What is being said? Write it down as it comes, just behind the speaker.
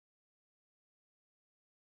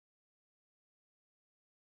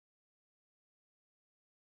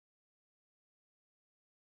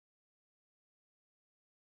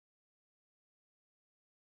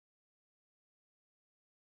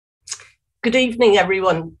Good evening,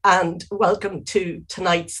 everyone, and welcome to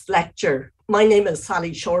tonight's lecture. My name is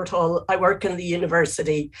Sally Shortall. I work in the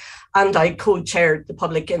university and I co-chaired the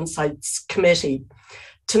Public Insights Committee.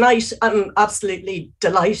 Tonight, I'm absolutely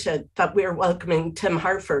delighted that we're welcoming Tim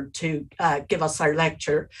Harford to give us our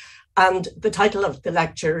lecture. And the title of the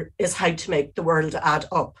lecture is How to Make the World Add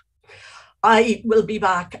Up. I will be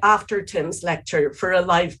back after Tim's lecture for a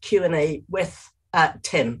live Q&A with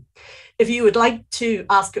Tim. If you would like to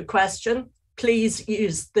ask a question, please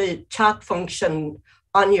use the chat function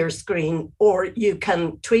on your screen, or you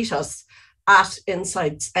can tweet us at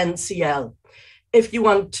InsightsNCL. If you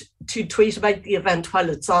want to tweet about the event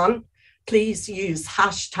while it's on, please use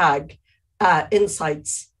hashtag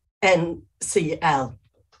InsightsNCL.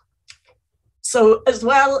 So, as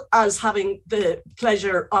well as having the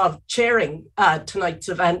pleasure of chairing tonight's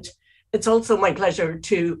event, it's also my pleasure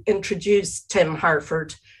to introduce Tim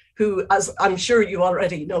Harford, who, as I'm sure you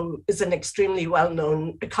already know, is an extremely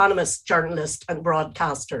well-known economist, journalist, and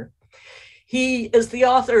broadcaster. He is the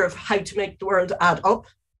author of How to Make the World Add Up,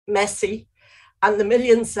 Messy, and the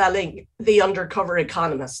million-selling The Undercover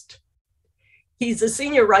Economist. He's a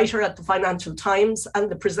senior writer at the Financial Times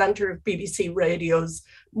and the presenter of BBC Radio's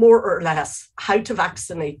More or Less, How to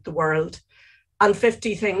Vaccinate the World, and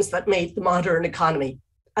 50 Things That Made the Modern Economy,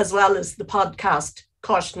 as well as the podcast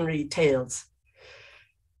Cautionary Tales.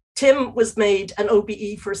 Tim was made an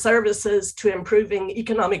OBE for services to improving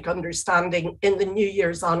economic understanding in the New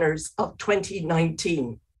Year's Honours of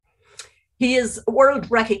 2019. He is a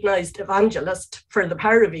world-recognised evangelist for the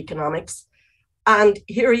power of economics, and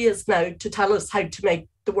here he is now to tell us how to make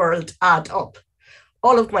the world add up.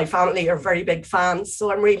 All of my family are very big fans,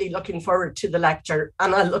 so I'm really looking forward to the lecture,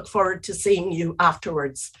 and I look forward to seeing you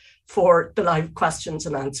afterwards for the live questions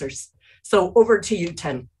and answers. So over to you,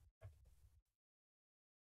 Tim.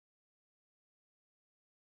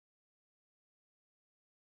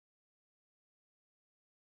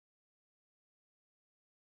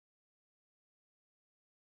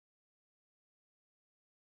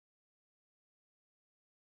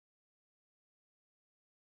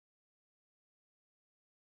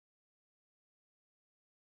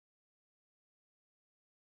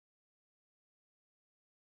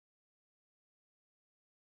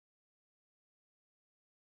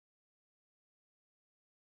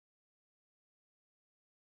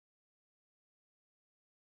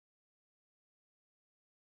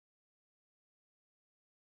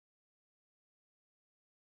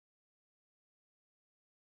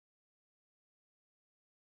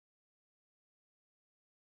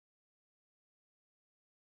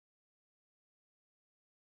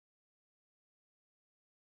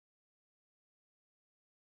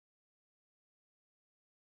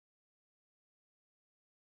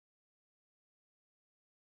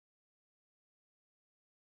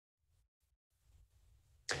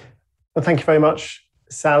 Well, thank you very much,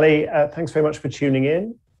 Sally. Thanks very much for tuning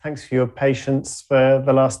in. Thanks for your patience for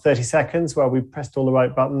the last 30 seconds while we pressed all the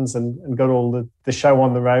right buttons and got all the show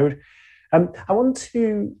on the road. I want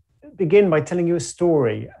to begin by telling you a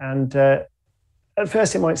story. And at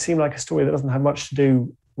first, it might seem like a story that doesn't have much to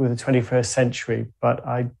do with the 21st century, but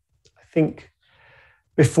I think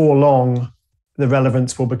before long, the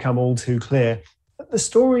relevance will become all too clear. The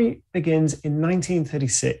story begins in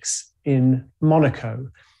 1936 in Monaco,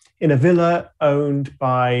 in a villa owned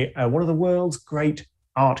by one of the world's great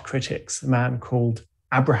art critics, a man called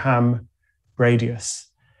Abraham Bradius.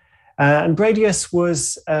 And Bradius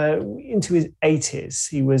was into his 80s.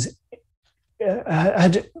 He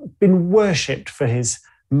had been worshipped for his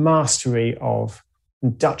mastery of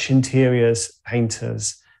Dutch interiors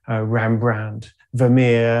painters, Rembrandt,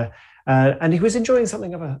 Vermeer, and he was enjoying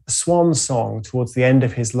something of a swan song towards the end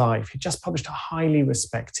of his life. He just published a highly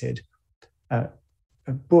respected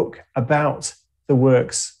a book about the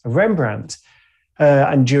works of Rembrandt,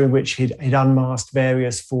 and during which he'd unmasked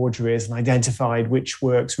various forgeries and identified which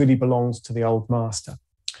works really belonged to the old master.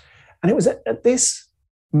 And it was at this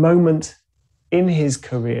moment in his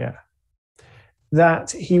career that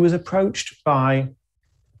he was approached by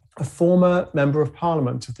a former member of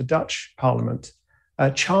parliament of the Dutch parliament, a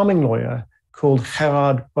charming lawyer called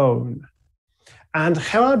Gerard Boon. And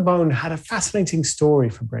Gerard Boon had a fascinating story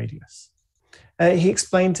for Bradius. He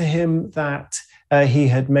explained to him that he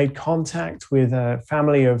had made contact with a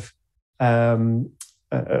family of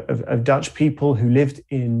Dutch people who lived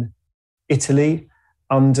in Italy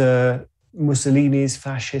under Mussolini's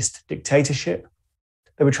fascist dictatorship.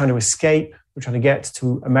 They were trying to escape, were trying to get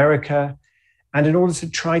to America. And in order to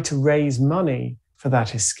try to raise money for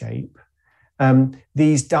that escape,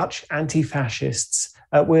 these Dutch anti-fascists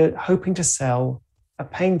were hoping to sell a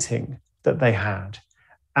painting that they had.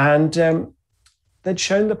 And they'd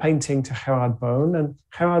shown the painting to Gerard Boon, and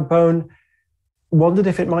Gerard Boon wondered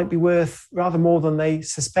if it might be worth rather more than they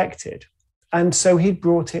suspected. And so he'd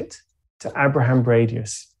brought it to Abraham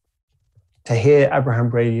Bradius to hear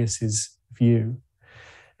Abraham Bradius's view.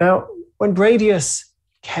 Now, when Bradius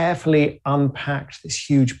carefully unpacked this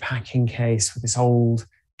huge packing case with this old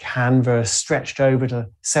canvas stretched over to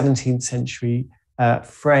 17th century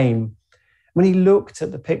frame, when he looked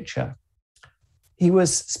at the picture, he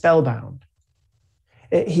was spellbound.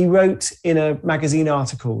 He wrote in a magazine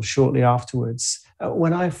article shortly afterwards,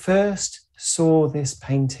 when I first saw this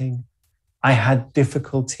painting, I had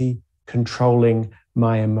difficulty controlling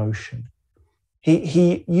my emotion.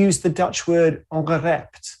 He used the Dutch word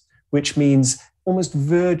ongerept, which means almost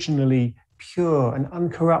virginally pure and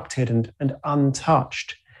uncorrupted and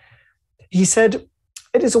untouched. He said,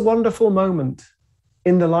 it is a wonderful moment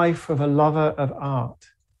in the life of a lover of art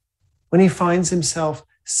when he finds himself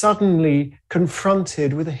suddenly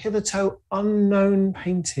confronted with a hitherto unknown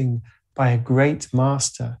painting by a great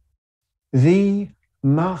master, the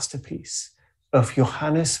masterpiece of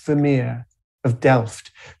Johannes Vermeer of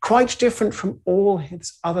Delft, quite different from all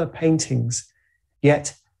his other paintings,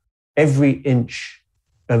 yet every inch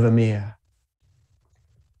of Vermeer.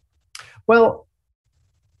 Well,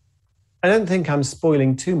 I don't think I'm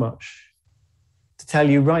spoiling too much to tell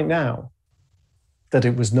you right now that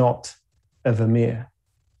it was not a Vermeer.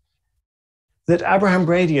 That Abraham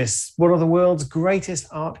Bradius, one of the world's greatest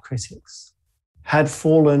art critics, had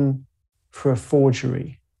fallen for a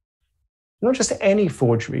forgery. Not just any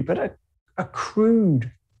forgery, but a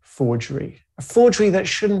crude forgery, a forgery that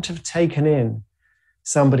shouldn't have taken in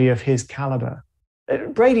somebody of his caliber.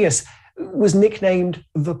 Bradius was nicknamed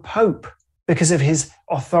the Pope because of his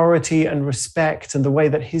authority and respect and the way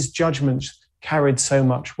that his judgments carried so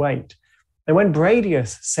much weight. And when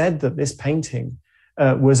Bradius said that this painting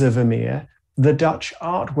was a Vermeer, the Dutch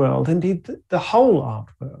art world, indeed the whole art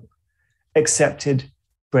world, accepted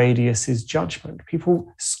Bradius's judgment.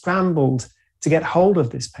 People scrambled to get hold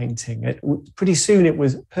of this painting. Pretty soon it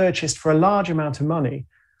was purchased for a large amount of money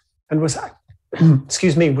and was,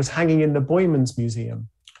 was hanging in the Boijmans Museum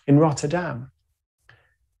in Rotterdam.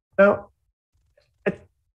 Now, I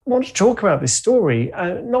want to talk about this story,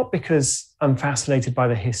 not because I'm fascinated by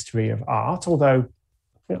the history of art, although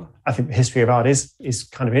I think the history of art is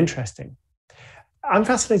kind of interesting. I'm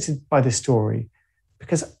fascinated by this story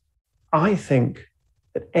because I think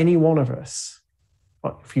that any one of us,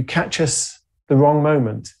 if you catch us the wrong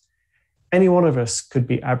moment, any one of us could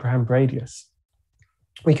be Abraham Bradius.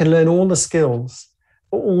 We can learn all the skills,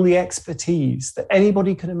 all the expertise that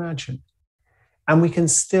anybody can imagine, and we can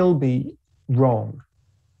still be wrong,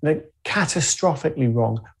 catastrophically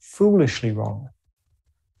wrong, foolishly wrong,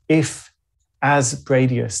 if, as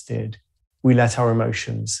Bradius did, we let our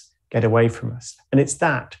emotions get away from us. And it's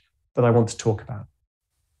that I want to talk about.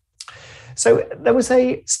 So there was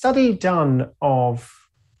a study done of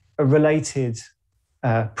a related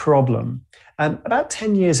problem about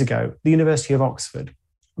 10 years ago at the University of Oxford.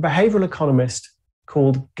 A behavioral economist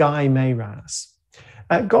called Guy Mayraz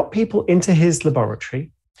got people into his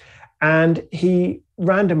laboratory and he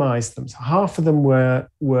randomized them. So half of them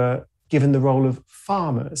were given the role of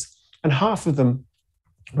farmers and half of them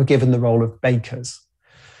were given the role of bakers.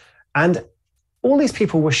 And all these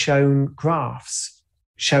people were shown graphs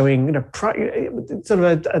showing sort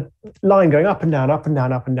of a line going up and down, up and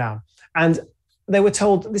down, up and down. And they were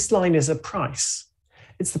told this line is a price.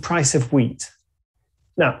 It's the price of wheat.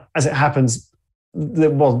 Now, as it happens,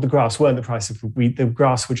 the graphs weren't the price of wheat. The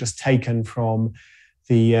graphs were just taken from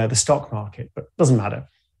the stock market, but it doesn't matter.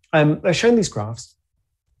 They're showing these graphs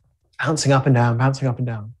bouncing up and down, bouncing up and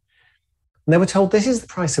down. And they were told this is the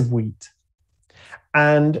price of wheat.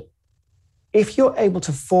 And if you're able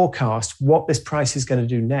to forecast what this price is going to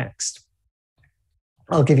do next,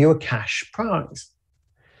 I'll give you a cash prize.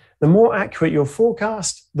 The more accurate your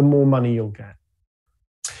forecast, the more money you'll get.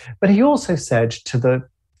 But he also said to the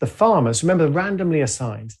farmers, remember, randomly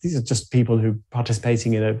assigned, these are just people who are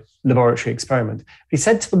participating in a laboratory experiment. He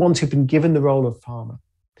said to the ones who've been given the role of farmer,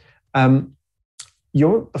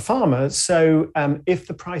 you're a farmer, so if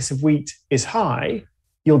the price of wheat is high,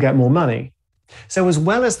 you'll get more money. So as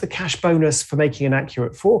well as the cash bonus for making an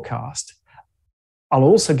accurate forecast, I'll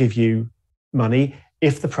also give you money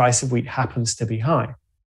if the price of wheat happens to be high.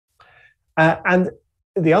 And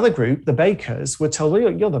the other group, the bakers, were told,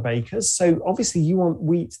 well, you're the bakers, so obviously you want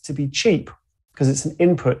wheat to be cheap because it's an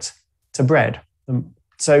input to bread.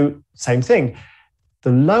 So same thing,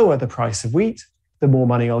 the lower the price of wheat, the more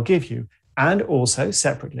money I'll give you. And also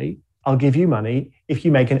separately, I'll give you money if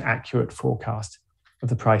you make an accurate forecast of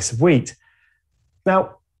the price of wheat.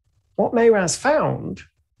 Now, What Mayraz found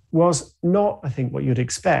was not, I think, what you'd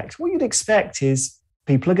expect. What you'd expect is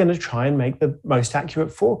people are going to try and make the most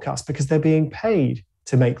accurate forecast because they're being paid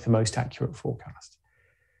to make the most accurate forecast.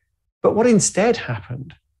 But what instead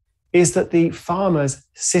happened is that the farmers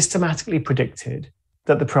systematically predicted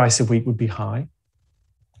that the price of wheat would be high,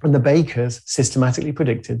 and the bakers systematically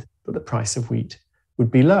predicted that the price of wheat would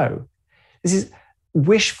be low. This is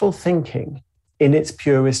wishful thinking in its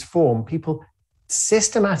purest form, people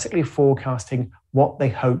systematically forecasting what they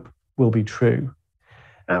hope will be true.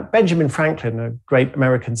 Now, Benjamin Franklin, a great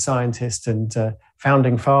American scientist and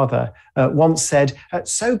founding father, once said,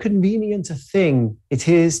 "So convenient a thing it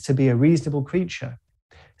is to be a reasonable creature,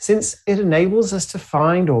 since it enables us to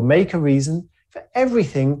find or make a reason for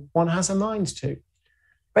everything one has a mind to."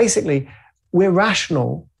 Basically, we're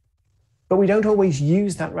rational, but we don't always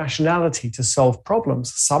use that rationality to solve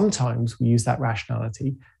problems. Sometimes we use that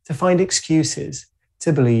rationality to find excuses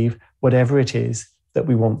to believe whatever it is that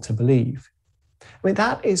we want to believe. I mean,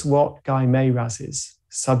 that is what Guy Mayraz's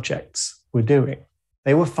subjects were doing.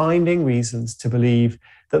 They were finding reasons to believe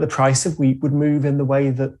that the price of wheat would move in the way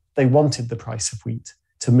that they wanted the price of wheat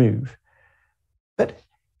to move. But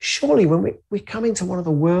surely when we're coming to one of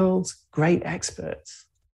the world's great experts,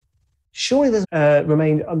 surely this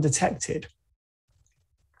remained undetected.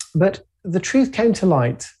 But the truth came to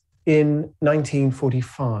light in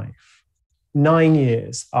 1945, 9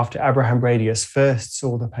 years after Abraham Bradius first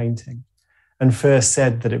saw the painting and first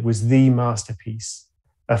said that it was the masterpiece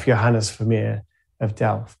of Johannes Vermeer of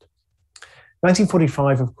Delft.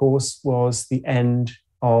 1945, of course, was the end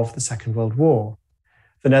of the Second World War.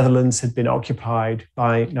 The Netherlands had been occupied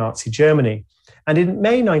by Nazi Germany. And in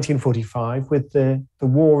May 1945, with the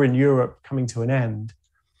war in Europe coming to an end,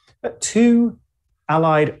 two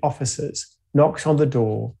Allied officers knocked on the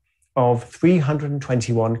door of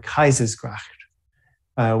 321 Keizersgracht,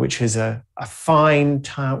 which is a fine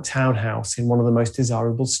townhouse in one of the most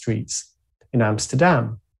desirable streets in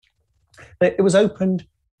Amsterdam. It was opened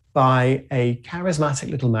by a charismatic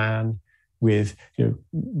little man with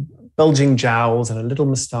bulging jowls and a little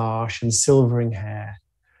moustache and silvering hair,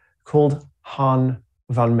 called Han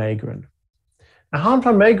van Meegeren. Now, Han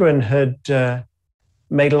van Meegeren had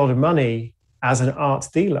made a lot of money as an art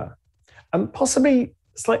dealer, and possibly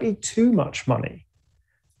slightly too much money.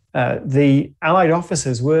 The Allied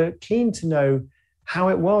officers were keen to know how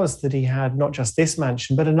it was that he had not just this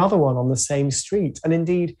mansion, but another one on the same street, and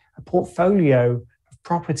indeed a portfolio of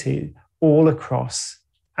property all across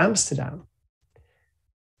Amsterdam.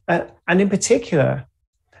 And in particular,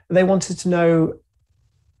 they wanted to know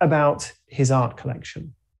about his art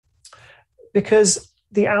collection, because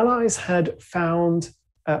the Allies had found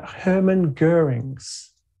Hermann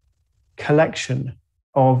Goering's collection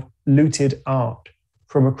of looted art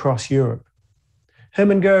from across Europe.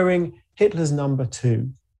 Hermann Goering, Hitler's number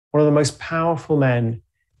 2, one of the most powerful men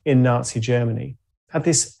in Nazi Germany, had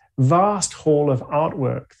this vast haul of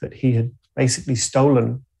artwork that he had basically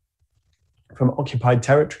stolen from occupied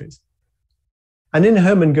territories. And in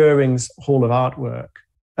Hermann Goering's haul of artwork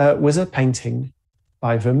was a painting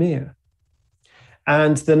by Vermeer.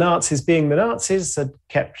 And the Nazis, being the Nazis, had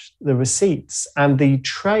kept the receipts, and the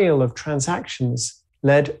trail of transactions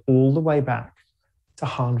led all the way back to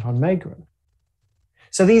Han van Meegeren.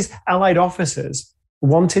 So these Allied officers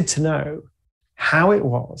wanted to know how it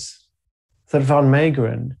was that van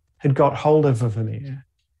Meegeren had got hold of Vermeer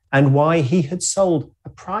and why he had sold a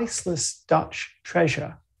priceless Dutch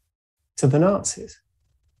treasure to the Nazis.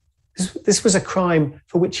 This was a crime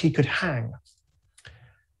for which he could hang.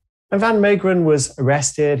 And van Meegeren was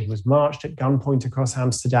arrested, he was marched at gunpoint across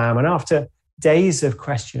Amsterdam, and after days of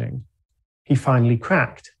questioning, he finally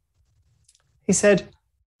cracked. He said,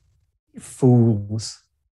 "You fools,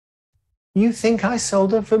 you think I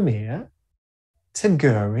sold a Vermeer to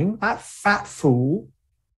Goering, that fat fool?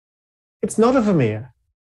 It's not a Vermeer,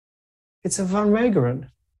 it's a van Meegeren.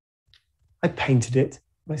 I painted it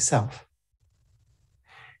myself."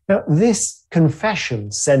 Now, this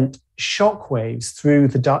confession sent shockwaves through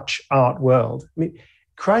the Dutch art world. I mean,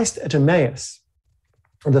 Christ at Emmaus,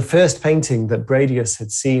 the first painting that Bradius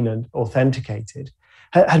had seen and authenticated,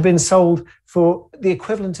 had been sold for the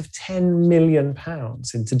equivalent of £10 million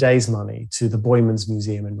in today's money to the Boijmans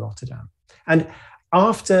Museum in Rotterdam. And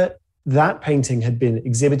after that painting had been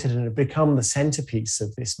exhibited and had become the centerpiece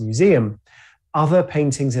of this museum, other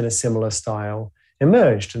paintings in a similar style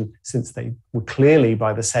emerged. And since they were clearly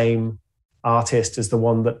by the same artist as the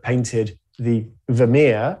one that painted the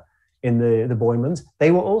Vermeer in the Boijmans,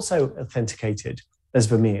 they were also authenticated as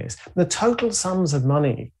Vermeers. The total sums of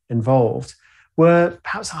money involved were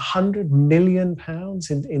perhaps £100 million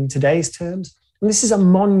in today's terms, And this is a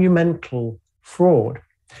monumental fraud.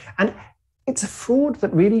 And it's a fraud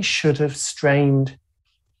that really should have strained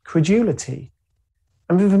credulity.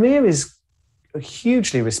 I mean, Vermeer is a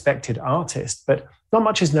hugely respected artist, but not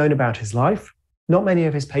much is known about his life. Not many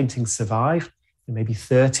of his paintings survive, maybe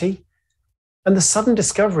 30. And the sudden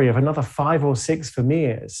discovery of another 5 or 6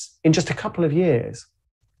 Vermeers in just a couple of years,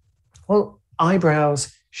 well,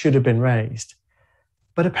 eyebrows should have been raised,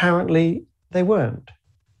 but apparently they weren't.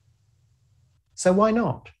 So why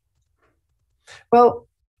not? Well,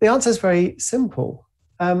 the answer is very simple.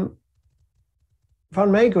 Van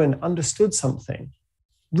Meegeren understood something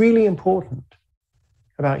really important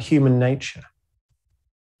about human nature.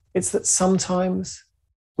 It's that sometimes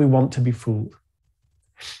we want to be fooled.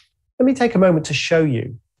 Let me take a moment to show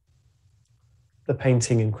you the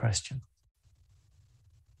painting in question.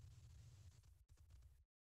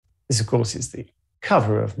 This, of course, is the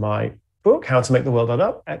cover of my book, How to Make the World Add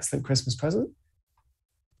Up. Excellent Christmas present.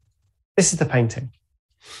 This is the painting.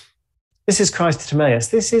 This is Christ Timaeus.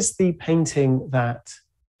 This is the painting that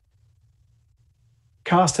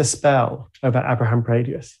cast a spell over Abraham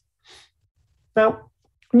Bradius. Now,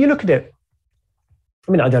 when you look at it,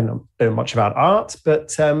 I mean, I don't know much about art,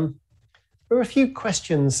 but there are a few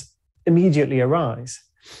questions immediately arise.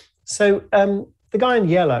 So the guy in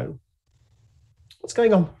yellow, what's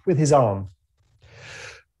going on with his arm?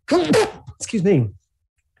 Excuse me.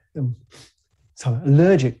 So I'm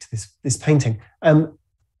allergic to this painting.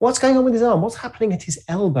 What's going on with his arm? What's happening at his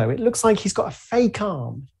elbow? It looks like he's got a fake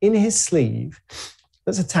arm in his sleeve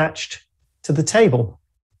that's attached to the table.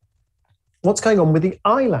 What's going on with the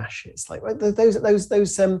eyelashes? Like those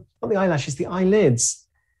not the eyelashes, the eyelids.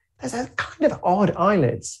 Those are kind of odd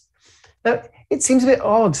eyelids. Now, it seems a bit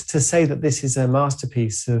odd to say that this is a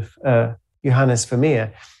masterpiece of Johannes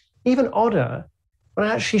Vermeer. Even odder when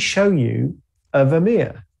I actually show you a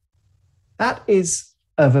Vermeer. That is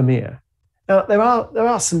a Vermeer. Now, there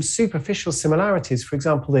are some superficial similarities. For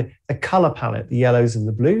example, the color palette, the yellows and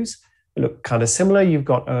the blues, they look kind of similar. You've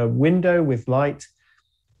got a window with light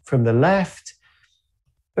from the left.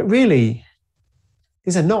 But really,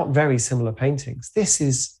 these are not very similar paintings. This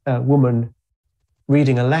is a woman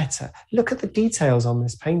reading a letter. Look at the details on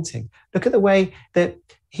this painting. Look at the way that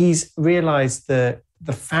he's realized the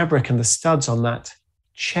fabric and the studs on that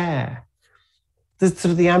chair.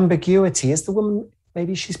 The ambiguity. Is the woman,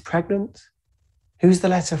 maybe she's pregnant? Who's the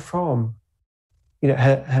letter from? You know,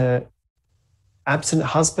 her absent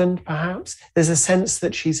husband, perhaps? There's a sense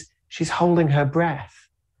that she's holding her breath.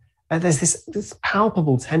 And there's this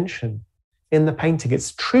palpable tension in the painting.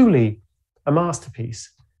 It's truly a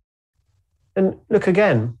masterpiece. And look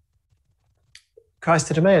again, Christ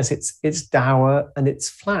Timaeus, it's dour and it's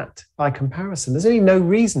flat by comparison. There's really no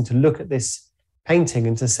reason to look at this painting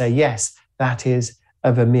and to say, yes, that is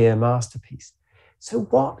a Vermeer masterpiece. So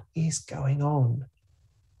what is going on?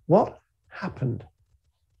 What happened?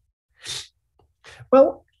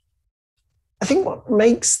 Well, I think what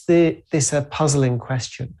makes this a puzzling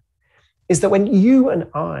question is that when you and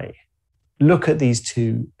I look at these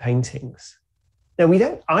two paintings, now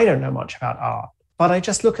I don't know much about art, but I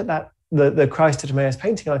just look at the Christ Timaeus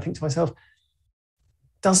painting and I think to myself,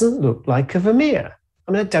 doesn't look like a Vermeer.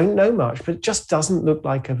 I mean, I don't know much, but it just doesn't look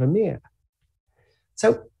like a Vermeer.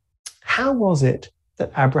 So how was it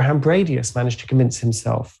that Abraham Bradius managed to convince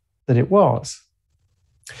himself that it was?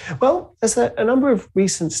 Well, there's a number of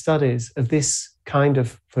recent studies of this kind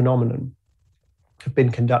of phenomenon have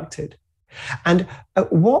been conducted. And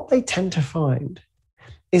what they tend to find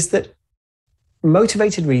is that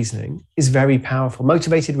motivated reasoning is very powerful.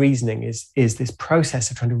 Motivated reasoning is this process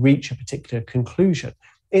of trying to reach a particular conclusion.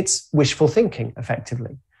 It's wishful thinking,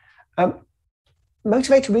 effectively.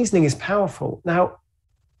 Motivated reasoning is powerful. Now,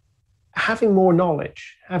 having more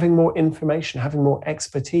knowledge, having more information, having more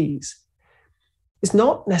expertise is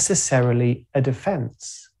not necessarily a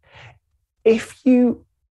defense. If you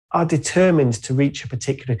are determined to reach a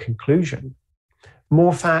particular conclusion,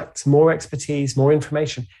 more facts, more expertise, more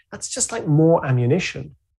information, that's just like more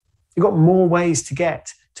ammunition. You've got more ways to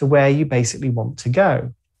get to where you basically want to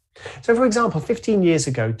go. So, for example, 15 years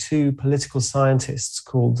ago, two political scientists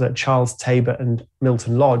called Charles Tabor and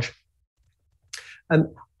Milton Lodge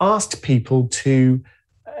asked people to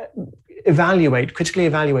critically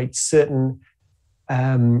evaluate certain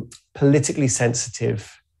politically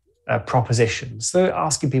sensitive propositions. So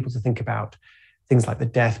asking people to think about things like the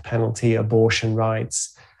death penalty, abortion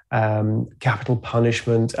rights, capital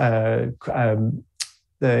punishment, the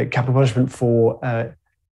capital punishment for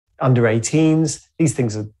under 18s. These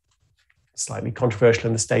things are slightly controversial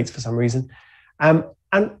in the States for some reason. And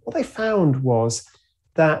what they found was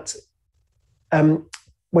that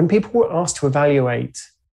when people were asked to evaluate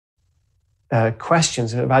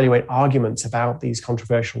questions and evaluate arguments about these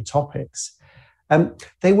controversial topics,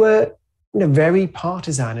 they were very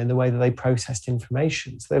partisan in the way that they processed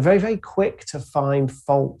information. So they're very, very quick to find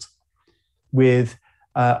fault with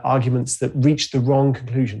arguments that reached the wrong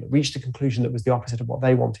conclusion, that reached a conclusion that was the opposite of what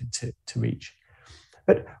they wanted to reach.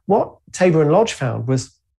 But what Tabor and Lodge found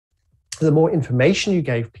was the more information you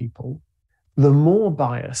gave people, the more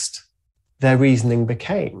biased their reasoning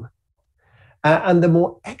became. And the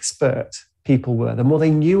more expert people were, the more they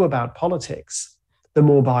knew about politics, the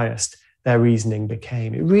more biased their reasoning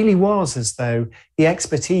became. It really was as though the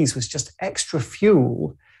expertise was just extra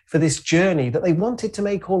fuel for this journey that they wanted to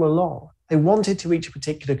make all along. They wanted to reach a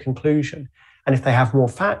particular conclusion. And if they have more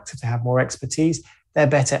facts, if they have more expertise, they're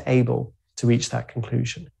better able to reach that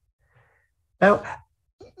conclusion. Now,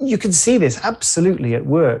 you can see this absolutely at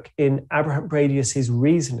work in Abraham Bradius's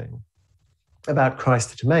reasoning about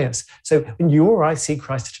Christ at Emmaus. So when you or I see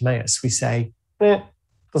Christ at Emmaus, we say,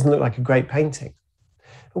 doesn't look like a great painting.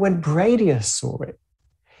 But when Bradius saw it,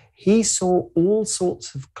 he saw all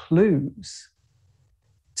sorts of clues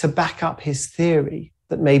to back up his theory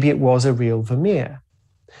that maybe it was a real Vermeer.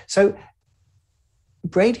 So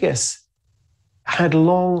Bradius had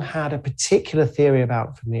long had a particular theory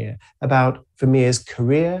about Vermeer's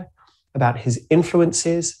career, about his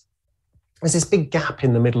influences. There's this big gap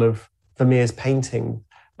in the middle of Vermeer's painting,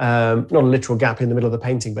 not a literal gap in the middle of the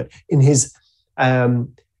painting, but in his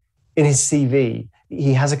CV,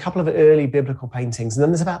 he has a couple of early biblical paintings, and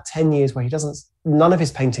then there's about 10 years where none of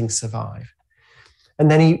his paintings survive. And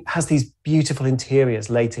then he has these beautiful interiors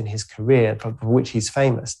late in his career, for which he's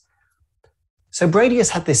famous. So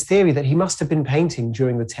Bradius had this theory that he must have been painting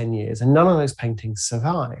during the 10 years, and none of those paintings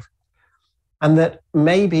survive. And that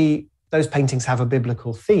maybe those paintings have a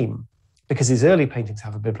biblical theme, because his early paintings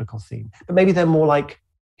have a biblical theme. But maybe they're more like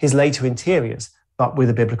his later interiors, but with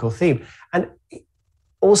a biblical theme. And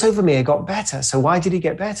also Vermeer got better. So why did he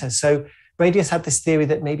get better? So Bradius had this theory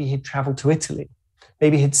that maybe he'd traveled to Italy.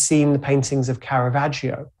 Maybe he'd seen the paintings of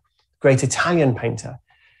Caravaggio, great Italian painter,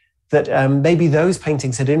 that maybe those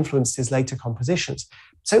paintings had influenced his later compositions.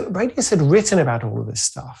 So Bradius had written about all of this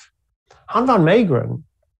stuff. Han van Meegeren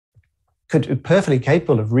could be perfectly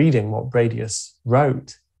capable of reading what Bradius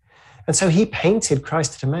wrote. And so he painted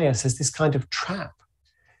Christ at Emmaus as this kind of trap.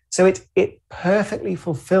 So it perfectly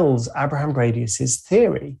fulfills Abraham Bradius's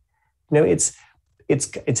theory. It's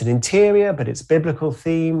an interior, but it's biblical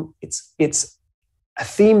theme. It's a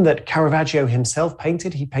theme that Caravaggio himself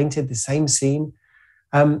painted. He painted the same scene.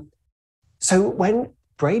 So when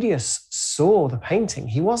Bradius saw the painting,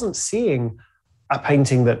 he wasn't seeing a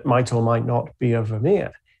painting that might or might not be a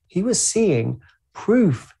Vermeer. He was seeing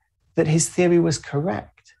proof that his theory was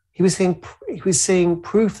correct. He was seeing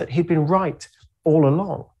proof that he'd been right all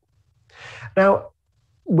along. Now,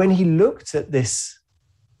 when he looked at this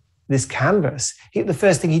canvas, the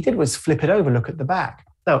first thing he did was flip it over, look at the back.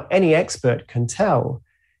 Now, any expert can tell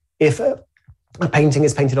if a painting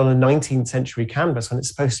is painted on a 19th century canvas when it's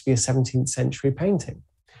supposed to be a 17th century painting.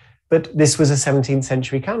 But this was a 17th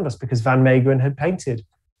century canvas because Van Meegeren had painted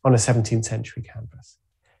on a 17th century canvas.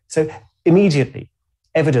 So immediately,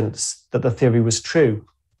 evidence that the theory was true.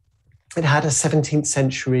 It had a 17th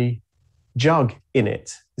century jug in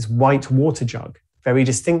it, this white water jug, very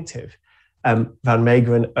distinctive. Van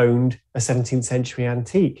Meegeren owned a 17th century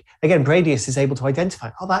antique. Again, Bradius is able to identify,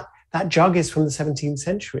 that jug is from the 17th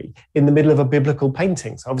century in the middle of a biblical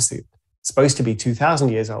painting. So obviously it's supposed to be 2,000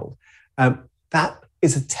 years old. That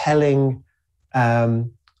is a telling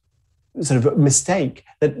sort of mistake.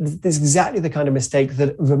 That is exactly the kind of mistake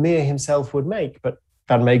that Vermeer himself would make. But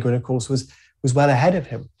Van Meegeren, of course, was well ahead of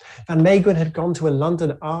him. Van Meegeren had gone to a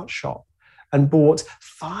London art shop and bought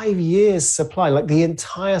 5 years' supply, like the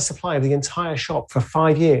entire supply of the entire shop for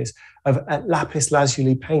 5 years of lapis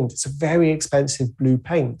lazuli paint. It's a very expensive blue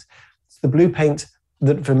paint. It's the blue paint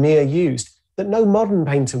that Vermeer used, that no modern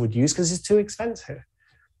painter would use because it's too expensive.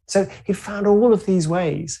 So he found all of these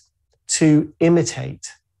ways to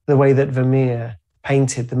imitate the way that Vermeer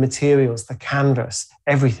painted, the materials, the canvas,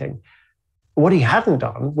 everything. What he hadn't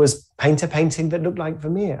done was paint a painting that looked like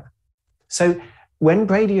Vermeer. So when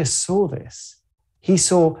Bradius saw this, he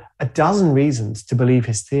saw a dozen reasons to believe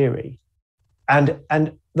his theory. And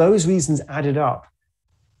those reasons added up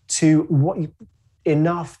to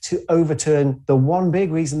enough to overturn the one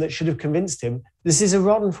big reason that should have convinced him this is a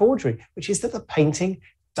rotten forgery, which is that the painting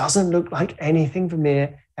doesn't look like anything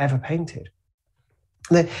Vermeer ever painted.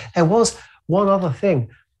 There was one other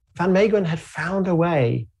thing. Van Meegeren had found a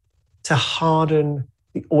way to harden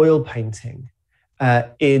the oil painting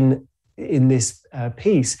in in this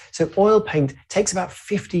piece. So oil paint takes about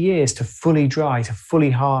 50 years to fully dry, to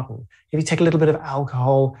fully harden. If you take a little bit of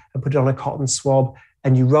alcohol and put it on a cotton swab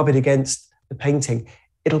and you rub it against the painting,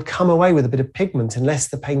 it'll come away with a bit of pigment unless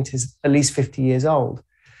the paint is at least 50 years old.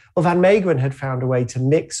 Well, Van Meegeren had found a way to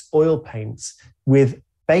mix oil paints with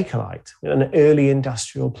Bakelite, an early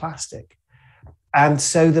industrial plastic. And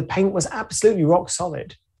so the paint was absolutely rock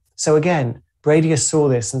solid. So again, Bradius saw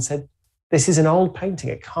this and said, this is an old painting.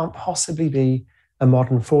 It can't possibly be a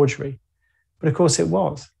modern forgery. But of course it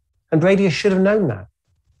was. And Bradius should have known that.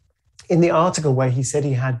 In the article where he said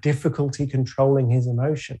he had difficulty controlling his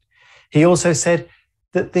emotion, he also said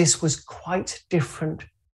that this was quite different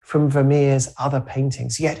from Vermeer's other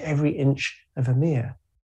paintings, yet every inch of Vermeer.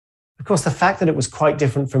 Of course, the fact that it was quite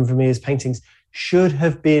different from Vermeer's paintings should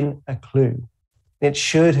have been a clue. It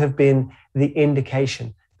should have been the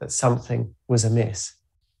indication that something was amiss.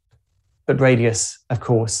 But Bradius, of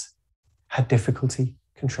course, had difficulty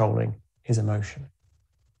controlling his emotion.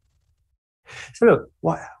 So look,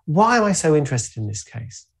 why am I so interested in this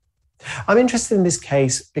case? I'm interested in this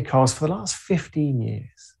case because for the last 15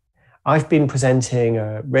 years, I've been presenting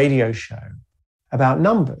a radio show about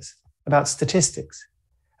numbers, about statistics,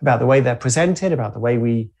 about the way they're presented, about the way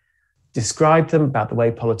we describe them, about the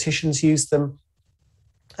way politicians use them.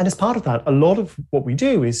 And as part of that, a lot of what we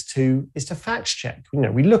do is to fact check.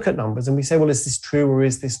 We look at numbers and we say, well, is this true or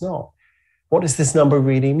is this not? What does this number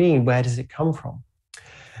really mean? Where does it come from?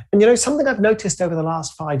 And something I've noticed over the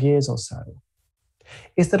last 5 years or so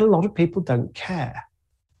is that a lot of people don't care.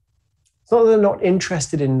 It's not that they're not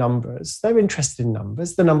interested in numbers. They're interested in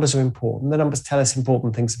numbers. The numbers are important. The numbers tell us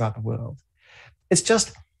important things about the world. It's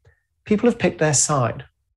just people have picked their side.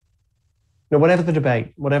 Whatever the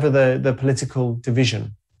debate, whatever the political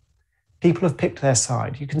division, people have picked their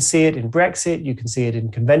side. You can see it in Brexit. You can see it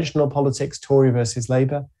in conventional politics, Tory versus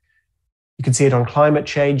Labour. You can see it on climate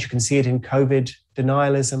change. You can see it in COVID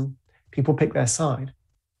denialism. People pick their side.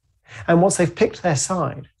 And once they've picked their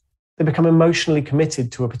side, they become emotionally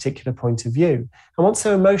committed to a particular point of view. And once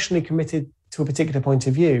they're emotionally committed to a particular point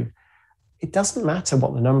of view, it doesn't matter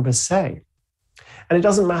what the numbers say. And it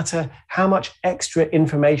doesn't matter how much extra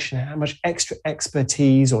information, how much extra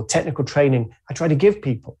expertise or technical training I try to give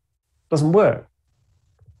people. It doesn't work.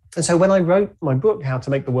 And so when I wrote my book, How to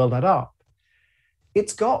Make the World Add Up,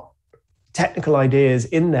 it's got technical ideas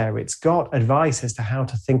in there. It's got advice as to how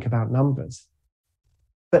to think about numbers.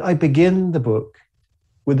 But I begin the book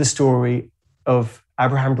with the story of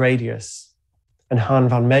Abraham Bradius and Han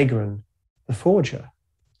van Meegeren, the forger.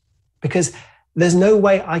 Because there's no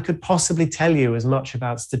way I could possibly tell you as much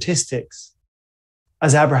about statistics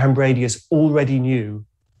as Abraham Bradius already knew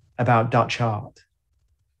about Dutch art.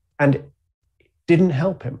 And it didn't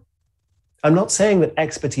help him. I'm not saying that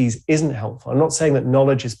expertise isn't helpful. I'm not saying that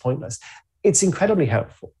knowledge is pointless. It's incredibly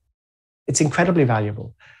helpful. It's incredibly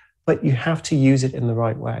valuable. But you have to use it in the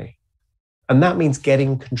right way. And that means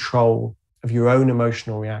getting control of your own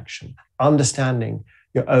emotional reaction, understanding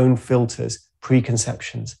your own filters,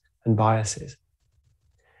 preconceptions, and biases.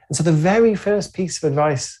 And so the very first piece of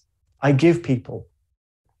advice I give people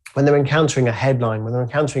when they're encountering a headline, when they're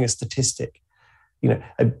encountering a statistic,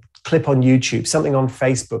 a clip on YouTube, something on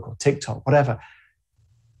Facebook or TikTok, whatever,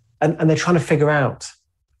 and they're trying to figure out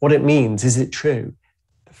what it means, is it true?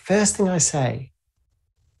 The first thing I say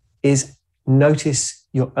is notice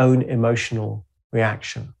your own emotional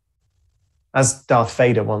reaction. As Darth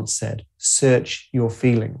Vader once said, search your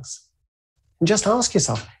feelings. And just ask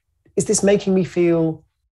yourself, is this making me feel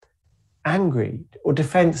angry or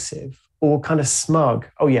defensive or kind of smug?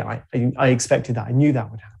 Oh yeah, I expected that. I knew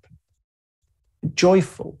that would happen.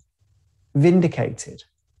 Joyful, vindicated.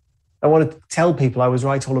 I want to tell people I was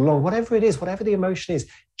right all along. Whatever it is, whatever the emotion is,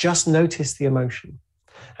 just notice the emotion.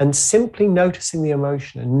 And simply noticing the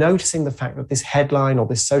emotion and noticing the fact that this headline or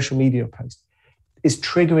this social media post is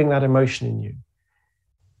triggering that emotion in you,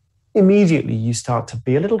 immediately you start to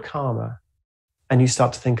be a little calmer and you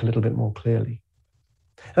start to think a little bit more clearly.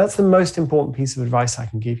 And that's the most important piece of advice I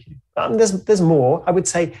can give you. There's more. I would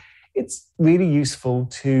say it's really useful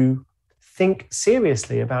to think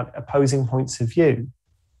seriously about opposing points of view.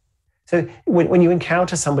 So when you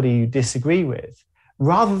encounter somebody you disagree with,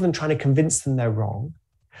 rather than trying to convince them they're wrong,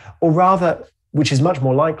 or rather, which is much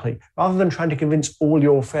more likely, rather than trying to convince all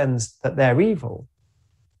your friends that they're evil,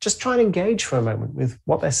 just try and engage for a moment with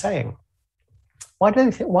what they're saying. Why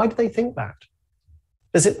do they think that?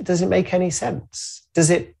 Does it make any sense? Does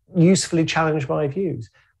it usefully challenge my views?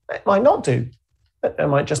 It might not do. It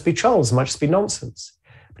might just be trolls. It might just be nonsense.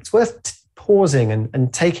 But it's worth pausing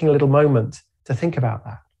and taking a little moment to think about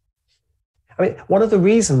that. I mean, one of the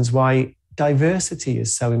reasons why diversity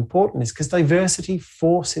is so important is because diversity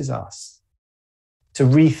forces us to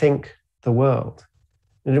rethink the world.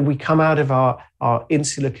 And we come out of our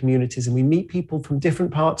insular communities and we meet people from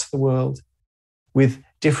different parts of the world with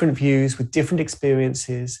different views, with different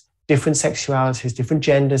experiences, different sexualities, different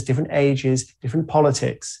genders, different ages, different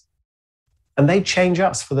politics. And they change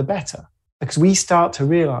us for the better because we start to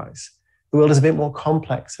realize the world is a bit more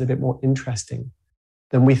complex and a bit more interesting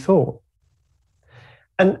than we thought.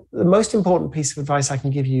 And the most important piece of advice I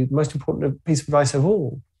can give you, the most important piece of advice of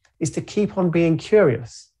all, is to keep on being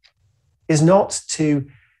curious, is not to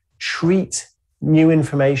treat new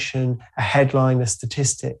information, a headline, a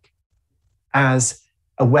statistic, as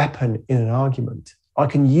a weapon in an argument. I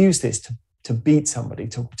can use this to beat somebody,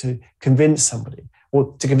 to convince somebody,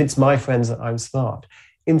 or to convince my friends that I'm smart.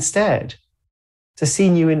 Instead, to see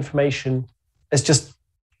new information as just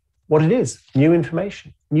what it is, new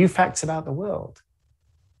information, new facts about the world,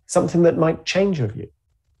 something that might change your view.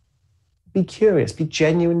 Be curious, be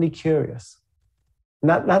genuinely curious. And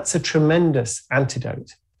that's a tremendous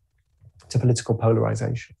antidote to political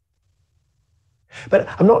polarization. But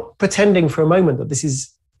I'm not pretending for a moment that this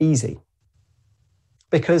is easy,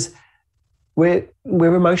 because we're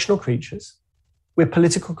emotional creatures, we're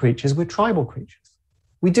political creatures, we're tribal creatures.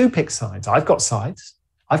 We do pick sides. I've got sides,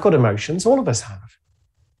 I've got emotions, all of us have.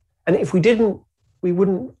 And if we didn't, we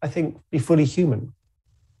wouldn't, I think, be fully human.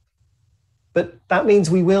 But that means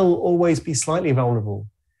we will always be slightly vulnerable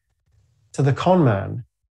to the con man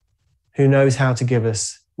who knows how to give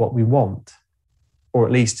us what we want, or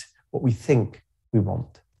at least what we think we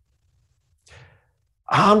want.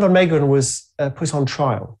 Han van Meegeren was put on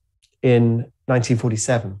trial in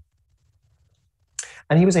 1947.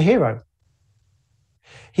 And he was a hero.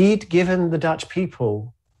 He'd given the Dutch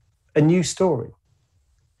people a new story.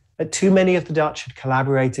 That too many of the Dutch had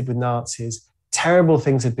collaborated with Nazis. Terrible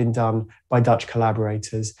things had been done by Dutch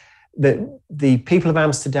collaborators. The people of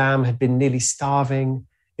Amsterdam had been nearly starving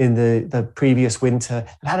in the previous winter.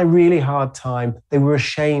 They had a really hard time. They were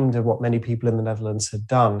ashamed of what many people in the Netherlands had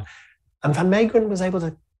done. And Van Meegeren was able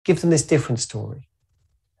to give them this different story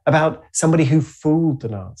about somebody who fooled the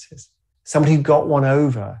Nazis, somebody who got one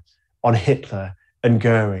over on Hitler and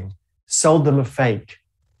Goering, sold them a fake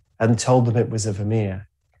and told them it was a Vermeer,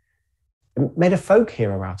 and made a folk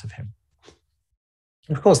hero out of him.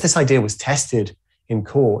 And of course, this idea was tested in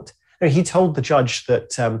court. He told the judge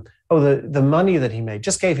that the money that he made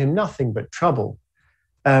just gave him nothing but trouble,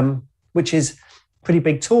 which is pretty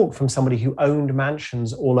big talk from somebody who owned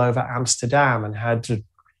mansions all over Amsterdam and had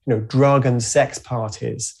drug and sex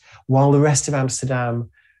parties while the rest of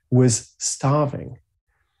Amsterdam was starving.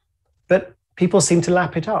 But people seemed to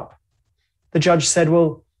lap it up. The judge said,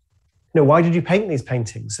 well, why did you paint these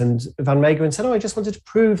paintings? And Van Meegeren said, I just wanted to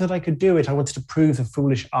prove that I could do it. I wanted to prove the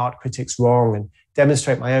foolish art critics wrong and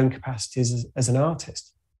demonstrate my own capacities as an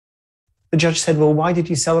artist. The judge said, well, why did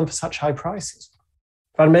you sell them for such high prices?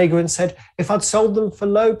 Van Meegeren said, if I'd sold them for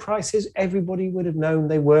low prices, everybody would have known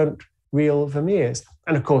they weren't real Vermeers.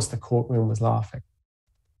 And of course, the courtroom was laughing.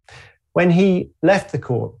 When he left the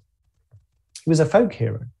court, he was a folk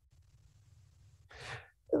hero.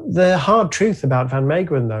 The hard truth about Van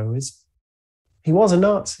Meegeren, though, is he was a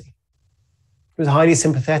Nazi. He was highly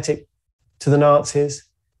sympathetic to the Nazis.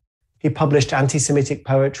 He published anti-Semitic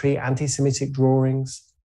poetry, anti-Semitic drawings.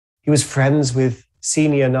 He was friends with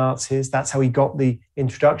senior Nazis. That's how he got the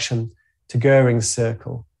introduction to Goering's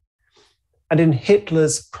circle. And in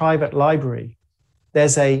Hitler's private library,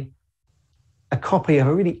 there's a copy of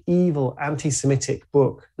a really evil anti-Semitic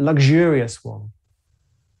book, a luxurious one,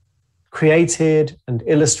 created and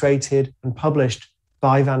illustrated and published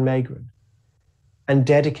by Van Meegeren and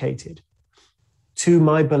dedicated to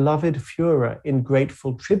my beloved Führer in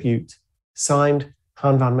grateful tribute, signed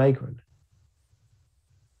Han van Meegeren.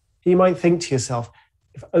 You might think to yourself,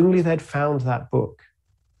 if only they'd found that book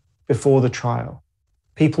before the trial,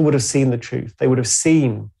 people would have seen the truth. They would have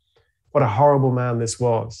seen what a horrible man this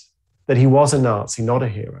was, that he was a Nazi, not a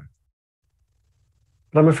hero.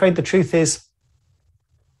 But I'm afraid the truth is,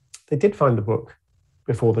 they did find the book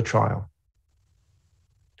before the trial.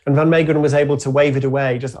 And Van Meegeren was able to wave it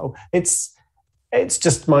away. It's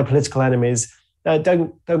just my political enemies.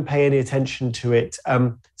 Don't pay any attention to it.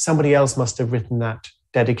 Somebody else must have written that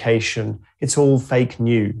dedication. It's all fake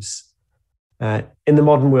news. In the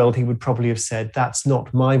modern world, he would probably have said, that's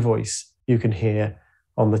not my voice you can hear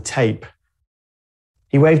on the tape.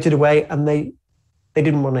 He waved it away and they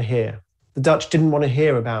didn't want to hear. The Dutch didn't want to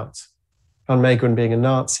hear about Van Meegeren being a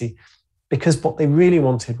Nazi, because what they really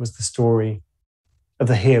wanted was the story of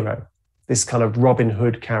the hero, this kind of Robin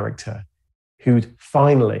Hood character who'd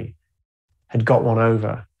finally had got one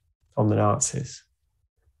over on the Nazis.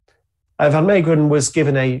 Van Meegeren was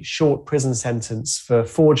given a short prison sentence for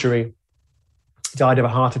forgery. He died of a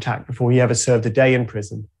heart attack before he ever served a day in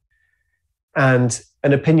prison. And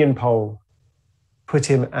an opinion poll put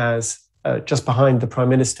him as, just behind the Prime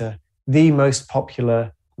Minister, the most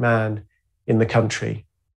popular man in the country.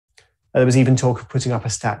 There was even talk of putting up a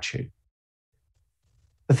statue.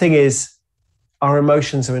 The thing is, our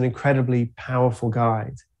emotions are an incredibly powerful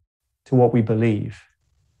guide to what we believe.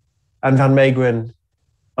 And Van Meegeren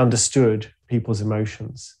understood people's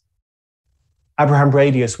emotions. Abraham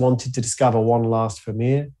Bradius wanted to discover one last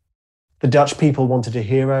Vermeer. The Dutch people wanted a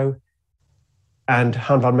hero. And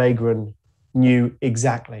Han van Meegeren knew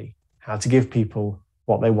exactly how to give people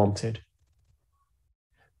what they wanted.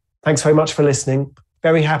 Thanks very much for listening.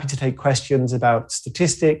 Very happy to take questions about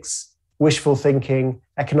statistics, wishful thinking,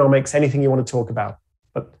 economics, anything you want to talk about.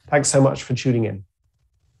 But thanks so much for tuning in.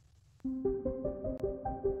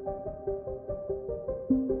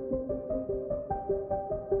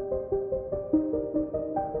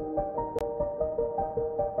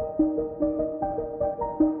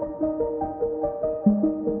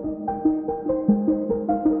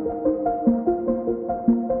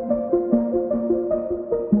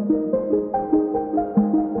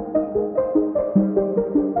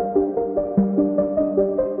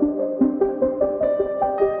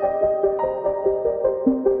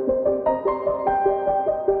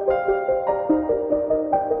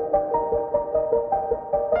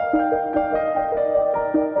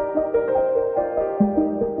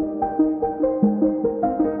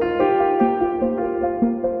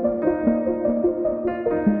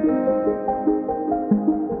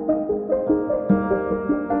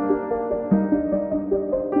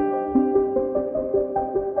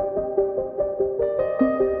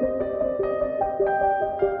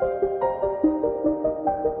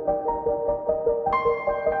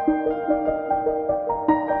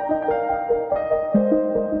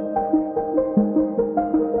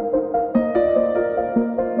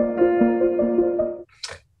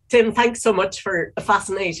 Tim, thanks so much for a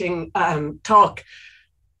fascinating talk.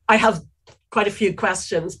 I have quite a few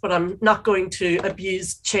questions, but I'm not going to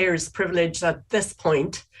abuse chair's privilege at this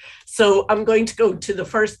point. So I'm going to go to the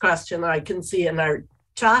first question I can see in our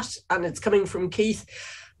chat, and it's coming from Keith.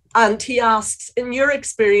 And he asks, in your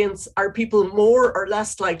experience, are people more or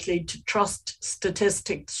less likely to trust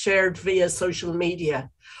statistics shared via social media?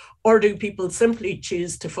 Or do people simply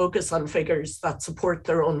choose to focus on figures that support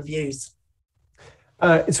their own views?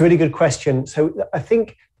 It's a really good question. So I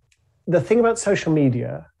think the thing about social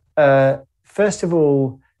media, first of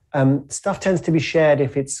all, stuff tends to be shared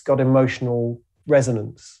if it's got emotional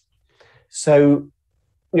resonance. So,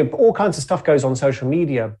 all kinds of stuff goes on social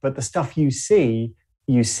media, but the stuff you see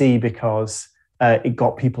because it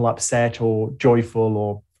got people upset or joyful,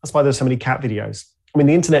 or that's why there's so many cat videos. I mean,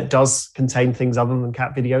 the internet does contain things other than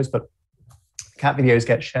cat videos, but cat videos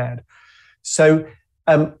get shared. So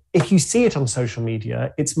if you see it on social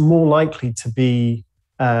media, it's more likely to be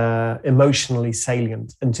emotionally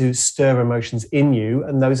salient and to stir emotions in you.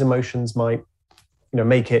 And those emotions might,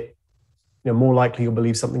 make it, more likely you'll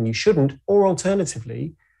believe something you shouldn't, or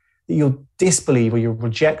alternatively, that you'll disbelieve or you'll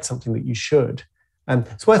reject something that you should.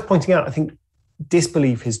 It's worth pointing out, I think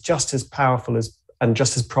disbelief is just as powerful and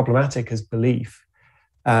just as problematic as belief.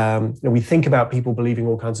 We think about people believing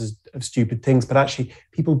all kinds of stupid things, but actually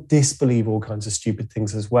people disbelieve all kinds of stupid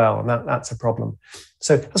things as well. And that's a problem.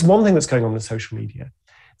 So that's one thing that's going on with social media.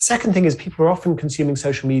 The second thing is people are often consuming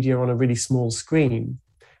social media on a really small screen.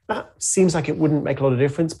 That seems like it wouldn't make a lot of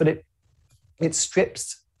difference, but it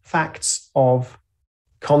strips facts of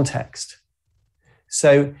context.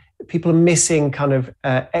 So people are missing kind of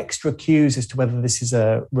extra cues as to whether this is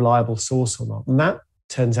a reliable source or not. And that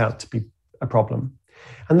turns out to be a problem.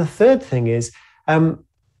 And the third thing is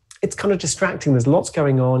it's kind of distracting. There's lots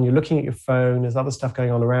going on. You're looking at your phone. There's other stuff going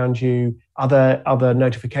on around you, other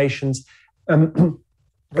notifications. And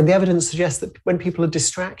the evidence suggests that when people are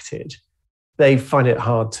distracted, they find it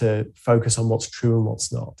hard to focus on what's true and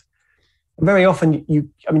what's not. And very often, you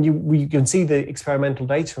can see the experimental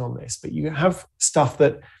data on this, but you have stuff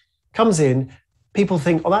that comes in, people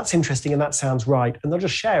think, oh, that's interesting and that sounds right, and they'll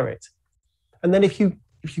just share it. And then if you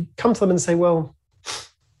come to them and say, well,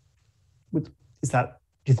 do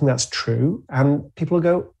you think that's true? And people will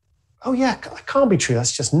go, oh yeah, that can't be true.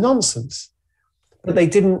 That's just nonsense. But they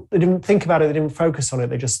didn't think about it. They didn't focus on it.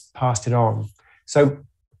 They just passed it on. So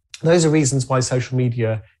those are reasons why social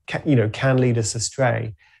media can lead us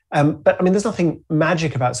astray. But I mean, there's nothing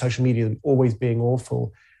magic about social media always being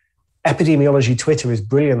awful. Epidemiology Twitter is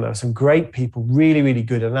brilliant, though. Some great people, really, really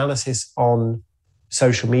good analysis on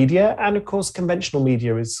social media. And of course, conventional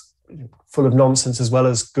media is full of nonsense as well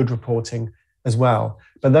as good reporting as well.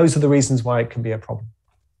 But those are the reasons why it can be a problem.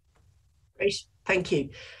 Great, thank you.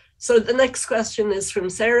 So the next question is from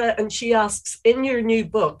Sarah, and she asks, in your new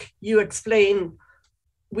book, you explain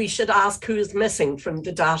we should ask who is missing from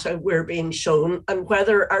the data we're being shown and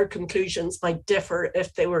whether our conclusions might differ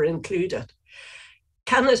if they were included.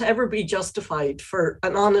 Can it ever be justified for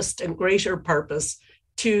an honest and greater purpose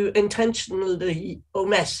to intentionally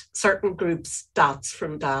omit certain groups' stats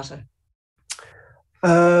from data?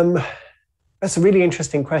 That's a really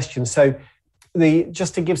interesting question. So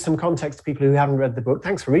just to give some context to people who haven't read the book,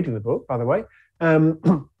 thanks for reading the book, by the way.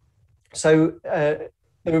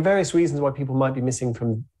 There are various reasons why people might be missing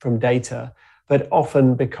from data, but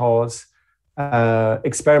often because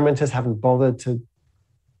experimenters haven't bothered to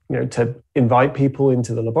invite people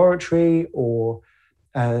into the laboratory, or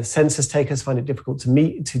census takers find it difficult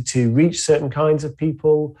to reach certain kinds of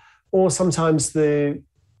people, or sometimes the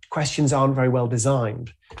questions aren't very well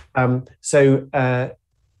designed.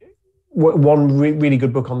 One really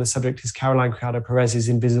good book on this subject is Caroline Criado Perez's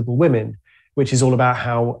Invisible Women, which is all about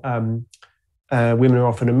how women are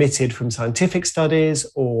often omitted from scientific studies,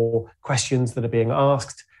 or questions that are being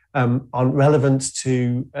asked aren't relevant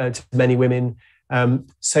to many women.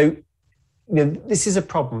 This is a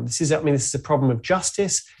problem. This is a problem of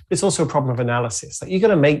justice. But it's also a problem of analysis. Like, you're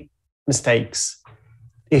going to make mistakes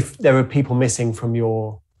if there are people missing from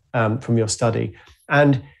your study,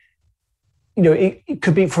 and it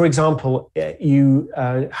could be, for example, you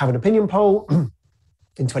have an opinion poll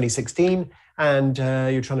in 2016. And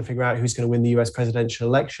you're trying to figure out who's going to win the US presidential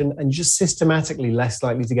election, and just systematically less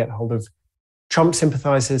likely to get hold of Trump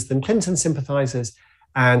sympathizers than Clinton sympathizers.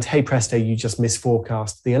 And hey presto, you just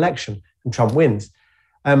misforecast the election and Trump wins.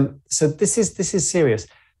 So this is serious.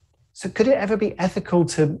 So could it ever be ethical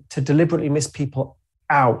to deliberately miss people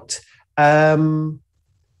out? I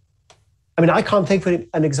can't think of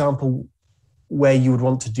an example where you would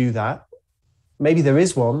want to do that. Maybe there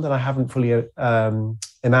is one that I haven't fully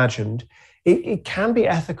imagined. It can be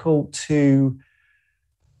ethical to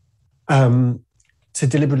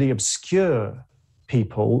deliberately obscure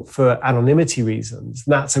people for anonymity reasons.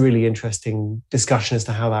 That's a really interesting discussion as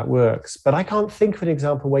to how that works. But I can't think of an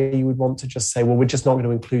example where you would want to just say, well, we're just not going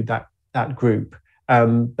to include that group.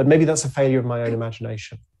 But maybe that's a failure of my own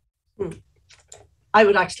imagination. I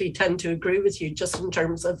would actually tend to agree with you, just in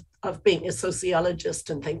terms of being a sociologist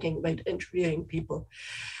and thinking about interviewing people.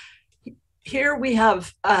 Here we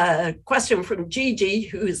have a question from Gigi,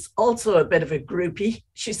 who is also a bit of a groupie.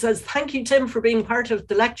 She says, thank you, Tim, for being part of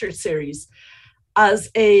the lecture series. As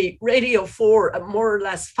a Radio 4 and more or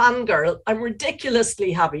less fangirl, I'm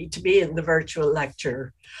ridiculously happy to be in the virtual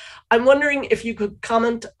lecture. I'm wondering if you could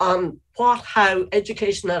comment on how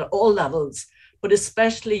education at all levels, but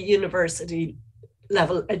especially university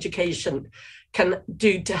level education, can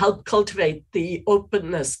do to help cultivate the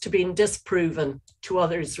openness to being disproven to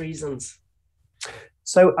others' reasons.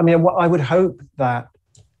 So, what I would hope that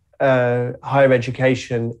higher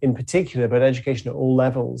education in particular, but education at all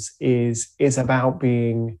levels, is about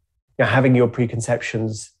having your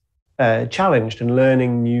preconceptions challenged and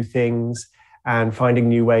learning new things and finding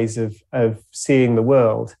new ways of seeing the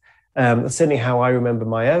world. That's certainly how I remember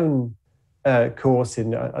my own course.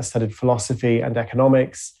 I studied philosophy and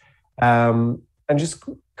economics, and just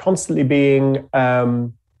constantly being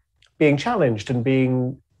challenged and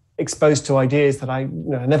being exposed to ideas that I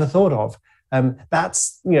never thought of.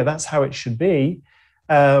 That's how it should be,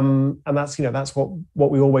 and that's what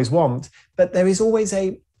we always want. But there's always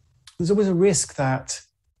a risk that,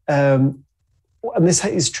 and this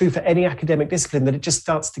is true for any academic discipline, that it just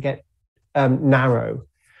starts to get narrow,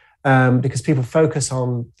 because people focus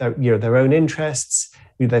on their own interests.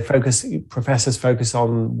 Professors focus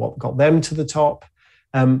on what got them to the top.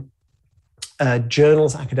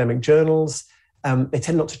 Academic journals. They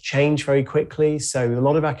tend not to change very quickly. So a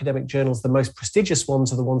lot of academic journals, the most prestigious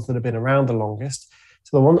ones, are the ones that have been around the longest.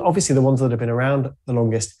 So the ones that have been around the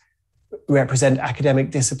longest represent academic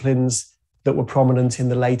disciplines that were prominent in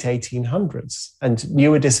the late 1800s. And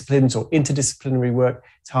newer disciplines or interdisciplinary work,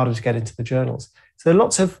 it's harder to get into the journals. So there are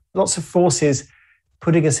lots of forces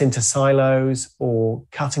putting us into silos or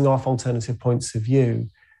cutting off alternative points of view.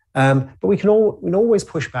 But we can always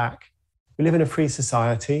push back. We live in a free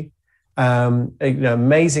society.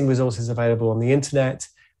 Amazing resources available on the internet.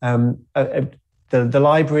 The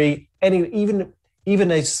library,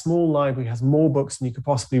 even a small library, has more books than you could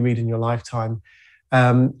possibly read in your lifetime.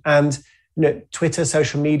 And Twitter,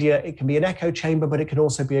 social media, it can be an echo chamber, but it can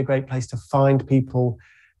also be a great place to find people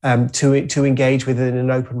to engage with in an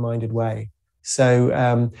open-minded way.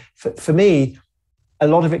 So for me, a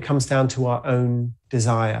lot of it comes down to our own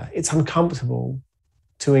desire. It's uncomfortable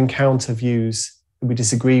to encounter views that we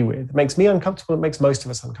disagree with. It makes me uncomfortable. It makes most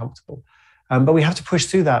of us uncomfortable. But we have to push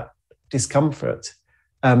through that discomfort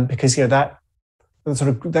because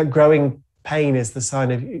that growing pain is the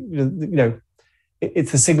sign of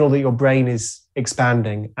it's the signal that your brain is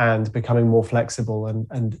expanding and becoming more flexible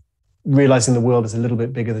and realizing the world is a little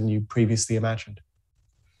bit bigger than you previously imagined.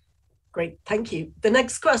 Great, thank you. The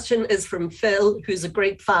next question is from Phil, who's a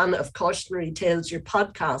great fan of Cautionary Tales, your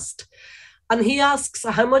podcast. And he asks,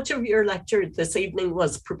 how much of your lecture this evening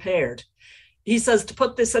was prepared? He says, to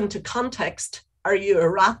put this into context, are you a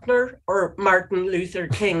Ratner or Martin Luther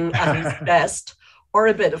King at his best, or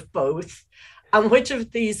a bit of both? And which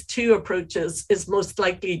of these two approaches is most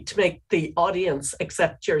likely to make the audience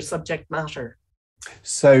accept your subject matter?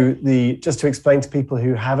 So just to explain to people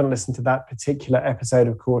who haven't listened to that particular episode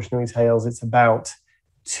of Cautionary Tales, it's about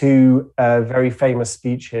two very famous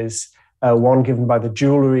speeches, one given by the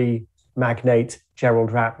jewelry magnate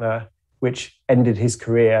Gerald Ratner, which ended his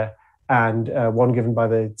career, and one given by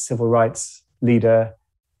the civil rights leader,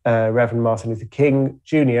 Reverend Martin Luther King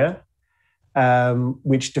Jr.,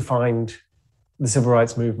 which defined the civil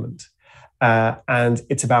rights movement. And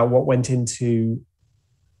it's about what went into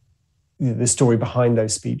the story behind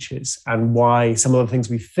those speeches and why some of the things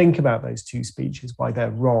we think about those two speeches, why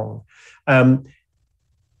they're wrong.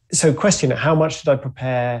 So question, how much did I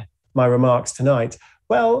prepare my remarks tonight?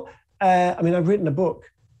 Well, I've written a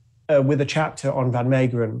book with a chapter on Van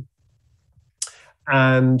Meegeren,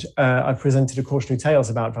 and I presented a Cautionary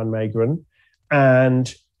Tales about Van Meegeren,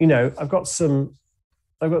 and I've got some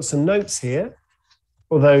notes here.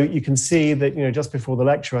 Although you can see that just before the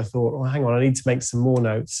lecture I thought, oh, hang on, I need to make some more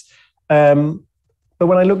notes. But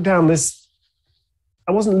when I looked down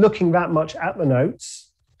I wasn't looking that much at the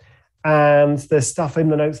notes, and there's stuff in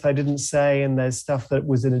the notes that I didn't say, and there's stuff that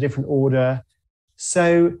was in a different order.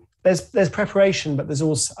 So there's preparation, but there's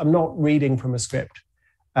also, I'm not reading from a script.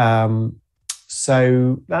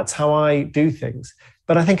 So that's how I do things.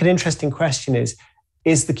 But I think an interesting question is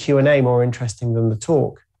the Q&A more interesting than the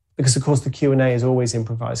talk? Because of course the Q&A is always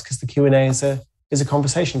improvised, because the Q&A is a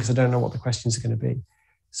conversation, because I don't know what the questions are going to be.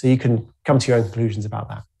 So you can come to your own conclusions about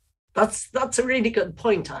that. That's a really good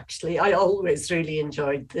point, actually. I always really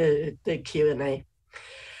enjoyed the Q&A.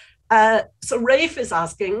 So Rafe is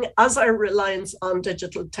asking, as our reliance on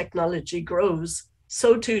digital technology grows,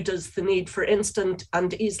 so too does the need for instant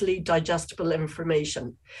and easily digestible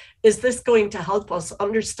information. Is this going to help us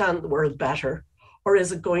understand the world better, or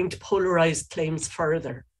is it going to polarize claims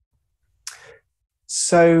further?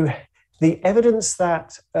 So the evidence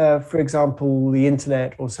that, for example, the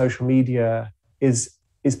internet or social media is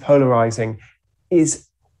polarizing is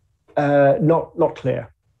not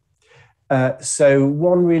clear. So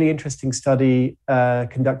one really interesting study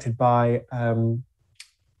conducted by the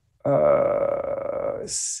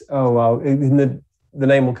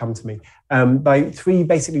name will come to me, by three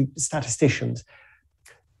basically statisticians.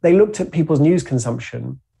 They looked at people's news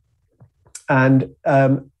consumption and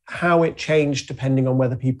how it changed depending on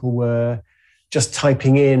whether people were just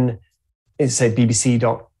typing in, say,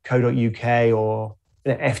 bbc.co.uk or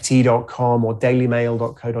ft.com or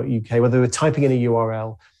dailymail.co.uk, whether they were typing in a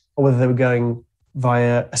URL or whether they were going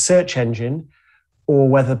via a search engine, or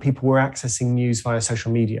whether people were accessing news via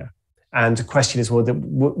social media. And the question is,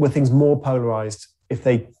 were things more polarized if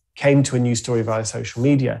they came to a news story via social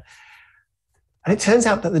media? And it turns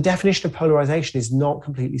out that the definition of polarization is not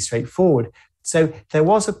completely straightforward. So there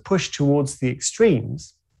was a push towards the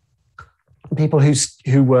extremes. People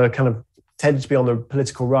who were kind of tended to be on the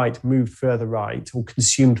political right moved further right or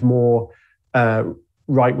consumed more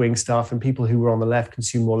right-wing stuff, and people who were on the left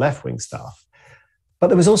consumed more left-wing stuff. But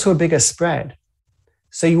there was also a bigger spread.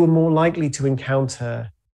 So you were more likely to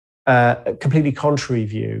encounter a completely contrary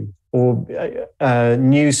view or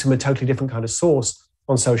news from a totally different kind of source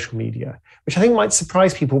on social media, which I think might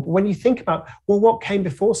surprise people. But when you think about, well, what came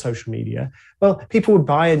before social media? Well, people would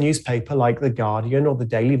buy a newspaper like The Guardian or the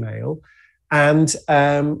Daily Mail, and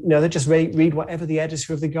they just read whatever the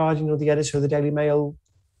editor of The Guardian or the editor of the Daily Mail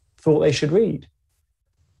thought they should read.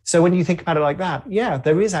 So when you think about it like that, yeah,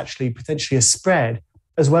 there is actually potentially a spread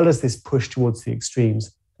as well as this push towards the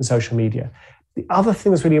extremes in social media. The other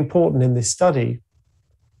thing that's really important in this study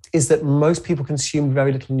is that most people consume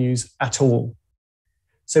very little news at all.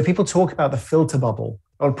 So people talk about the filter bubble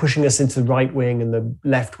on pushing us into the right wing and the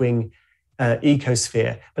left wing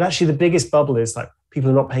ecosphere. But actually the biggest bubble is like people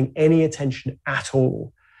are not paying any attention at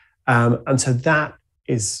all. And so that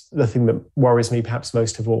is the thing that worries me perhaps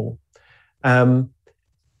most of all.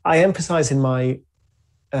 I emphasize in my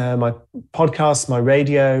podcasts, my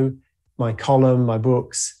radio, my column, my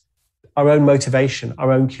books, our own motivation,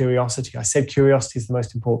 our own curiosity. I said curiosity is the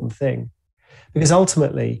most important thing, because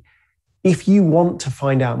ultimately, if you want to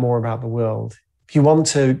find out more about the world, if you want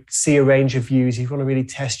to see a range of views, if you want to really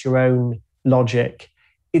test your own logic,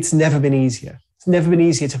 it's never been easier. It's never been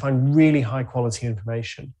easier to find really high quality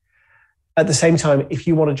information. At the same time, if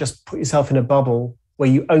you want to just put yourself in a bubble where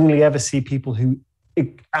you only ever see people who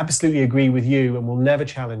absolutely agree with you and will never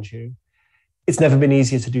challenge you, it's never been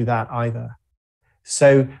easier to do that either.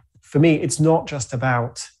 So for me, it's not just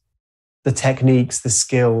about the techniques, the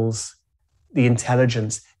skills, the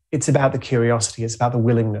intelligence. It's about the curiosity. It's about the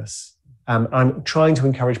willingness. I'm trying to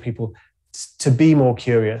encourage people to be more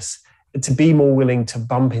curious, to be more willing to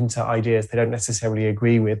bump into ideas they don't necessarily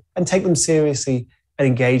agree with and take them seriously and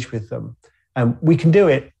engage with them. We can do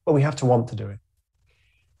it, but we have to want to do it.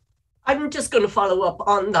 I'm just going to follow up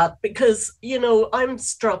on that because, I'm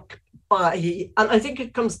struck by, and I think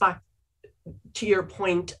it comes back to your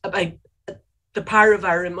point about the power of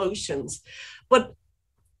our emotions, but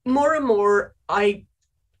more and more I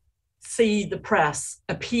see the press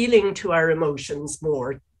appealing to our emotions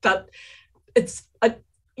more, that it's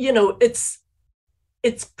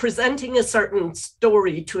presenting a certain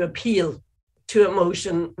story to appeal to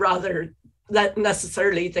emotion rather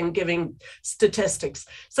necessarily than giving statistics.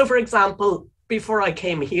 So for example, before I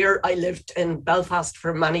came here, I lived in Belfast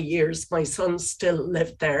for many years. My son still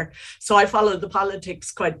lived there. So I followed the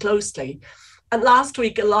politics quite closely. And last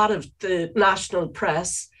week, a lot of the national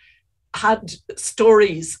press had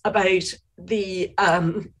stories about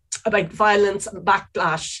about violence and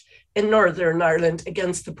backlash in Northern Ireland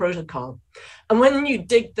against the protocol. And when you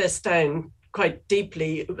dig this down quite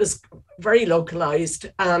deeply, it was very localized,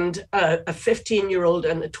 and a 15-year-old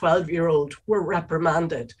and a 12-year-old were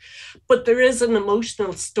reprimanded. But there is an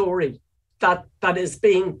emotional story that is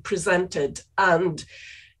being presented. And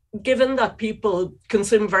given that people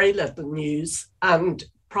consume very little news and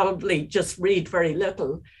probably just read very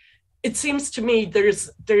little, it seems to me there's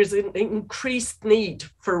an increased need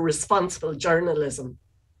for responsible journalism.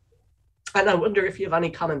 And I wonder if you have any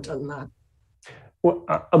comment on that. Well,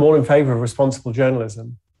 I'm all in favor of responsible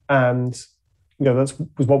journalism. And, that's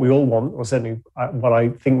what we all want, or certainly what I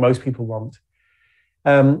think most people want.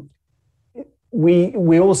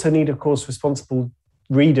 We also need, of course, responsible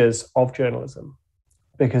readers of journalism,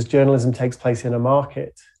 because journalism takes place in a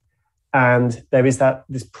market. And there is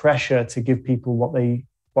this pressure to give people what they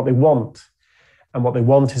want. And what they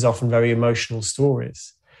want is often very emotional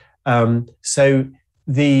stories. So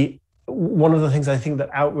one of the things I think that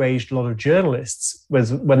outraged a lot of journalists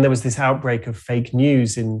was when there was this outbreak of fake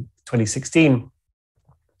news in 2016, and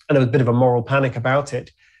there was a bit of a moral panic about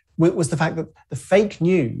it, was the fact that the fake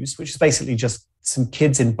news, which is basically just some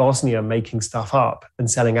kids in Bosnia making stuff up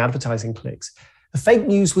and selling advertising clicks, the fake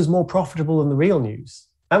news was more profitable than the real news.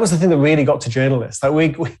 That was the thing that really got to journalists. Like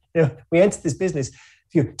we entered this business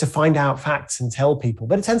to find out facts and tell people,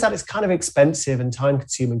 but it turns out it's kind of expensive and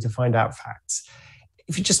time-consuming to find out facts.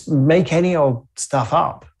 If you just make any old stuff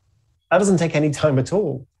up, that doesn't take any time at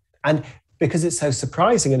all. And because it's so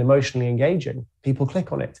surprising and emotionally engaging, people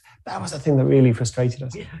click on it. That was the thing that really frustrated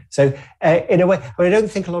us. Yeah. So in a way, I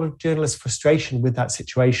don't think a lot of journalists' frustration with that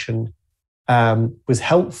situation was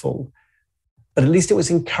helpful, but at least it was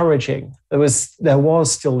encouraging. There was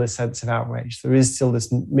still this sense of outrage. There is still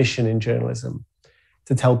this mission in journalism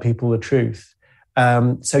to tell people the truth.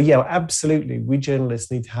 So yeah, absolutely, we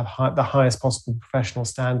journalists need to have the highest possible professional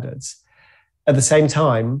standards. At the same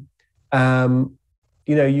time,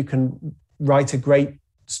 you can write a great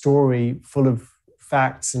story full of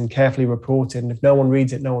facts and carefully reported, and if no one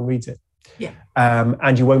reads it, no one reads it. Yeah.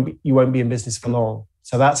 And you won't be in business for long.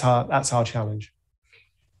 So that's our challenge.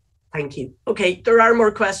 Thank you. Okay, there are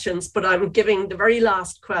more questions, but I'm giving the very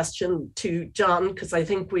last question to John because I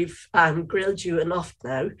think we've grilled you enough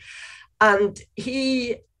now. And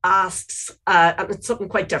he asks, and it's something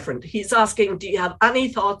quite different. He's asking, do you have any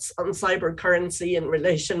thoughts on cyber currency in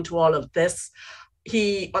relation to all of this?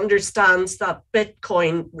 He understands that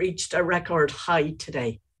Bitcoin reached a record high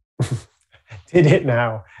today. Did it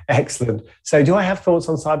now? Excellent. So do I have thoughts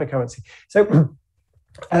on cyber currency? So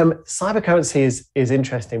cyber currency is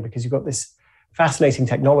interesting because you've got this fascinating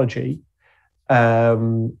technology,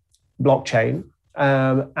 blockchain,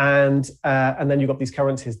 and then you've got these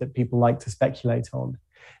currencies that people like to speculate on.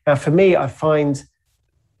 Now, for me, I find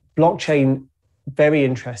blockchain very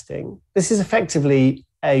interesting. This is effectively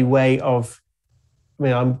a way of,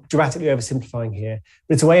 I'm dramatically oversimplifying here,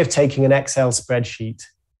 but it's a way of taking an Excel spreadsheet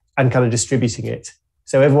and kind of distributing it.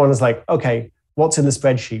 So everyone is like, okay, what's in the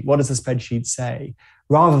spreadsheet? What does the spreadsheet say?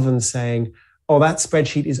 Rather than saying, oh, that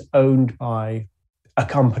spreadsheet is owned by a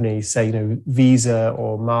company, say, Visa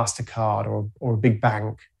or MasterCard or a big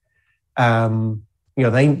bank,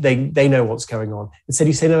 they know what's going on. Instead,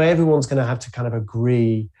 you say, no, everyone's going to have to kind of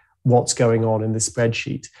agree what's going on in the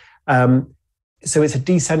spreadsheet. So it's a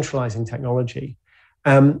decentralizing technology.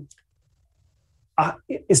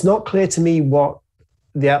 It's not clear to me what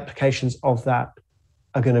the applications of that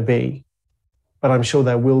are going to be, but I'm sure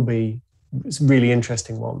there will be really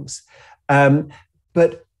interesting ones.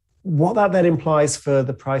 But what that then implies for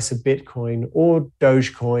the price of Bitcoin or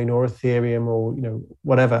Dogecoin or Ethereum or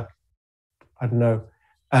whatever, I don't know.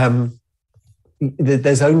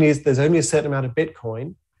 There's only a certain amount of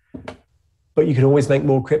Bitcoin, but you can always make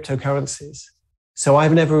more cryptocurrencies. So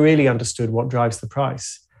I've never really understood what drives the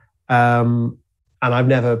price. And I've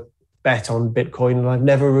never bet on Bitcoin, and I've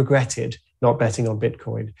never regretted not betting on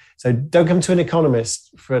Bitcoin. So don't come to an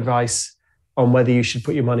economist for advice on whether you should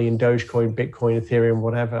put your money in Dogecoin, Bitcoin, Ethereum,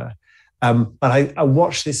 whatever. But I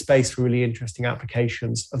watch this space for really interesting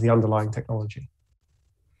applications of the underlying technology.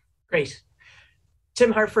 Great.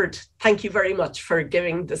 Tim Harford, thank you very much for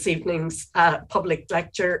giving this evening's public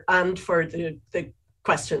lecture and for the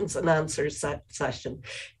questions and answers session.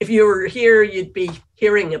 If you were here, you'd be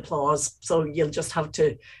hearing applause, so you'll just have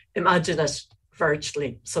to imagine it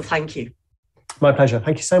virtually. So thank you. My pleasure.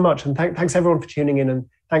 Thank you so much. And thanks everyone for tuning in, and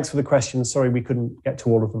thanks for the questions. Sorry we couldn't get to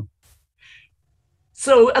all of them.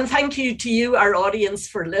 So, and thank you to you, our audience,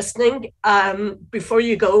 for listening. Before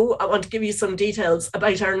you go, I want to give you some details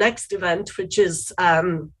about our next event, which is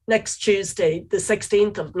next Tuesday, the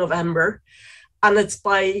 16th of November. And it's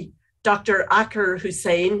by Dr. Aker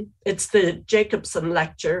Hussain. It's the Jacobson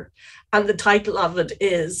Lecture. And the title of it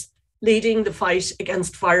is Leading the Fight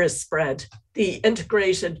Against Virus Spread, the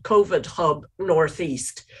Integrated COVID Hub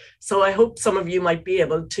Northeast. So I hope some of you might be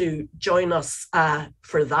able to join us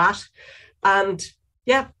for that. And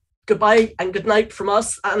yeah, goodbye and good night from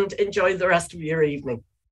us, and enjoy the rest of your evening.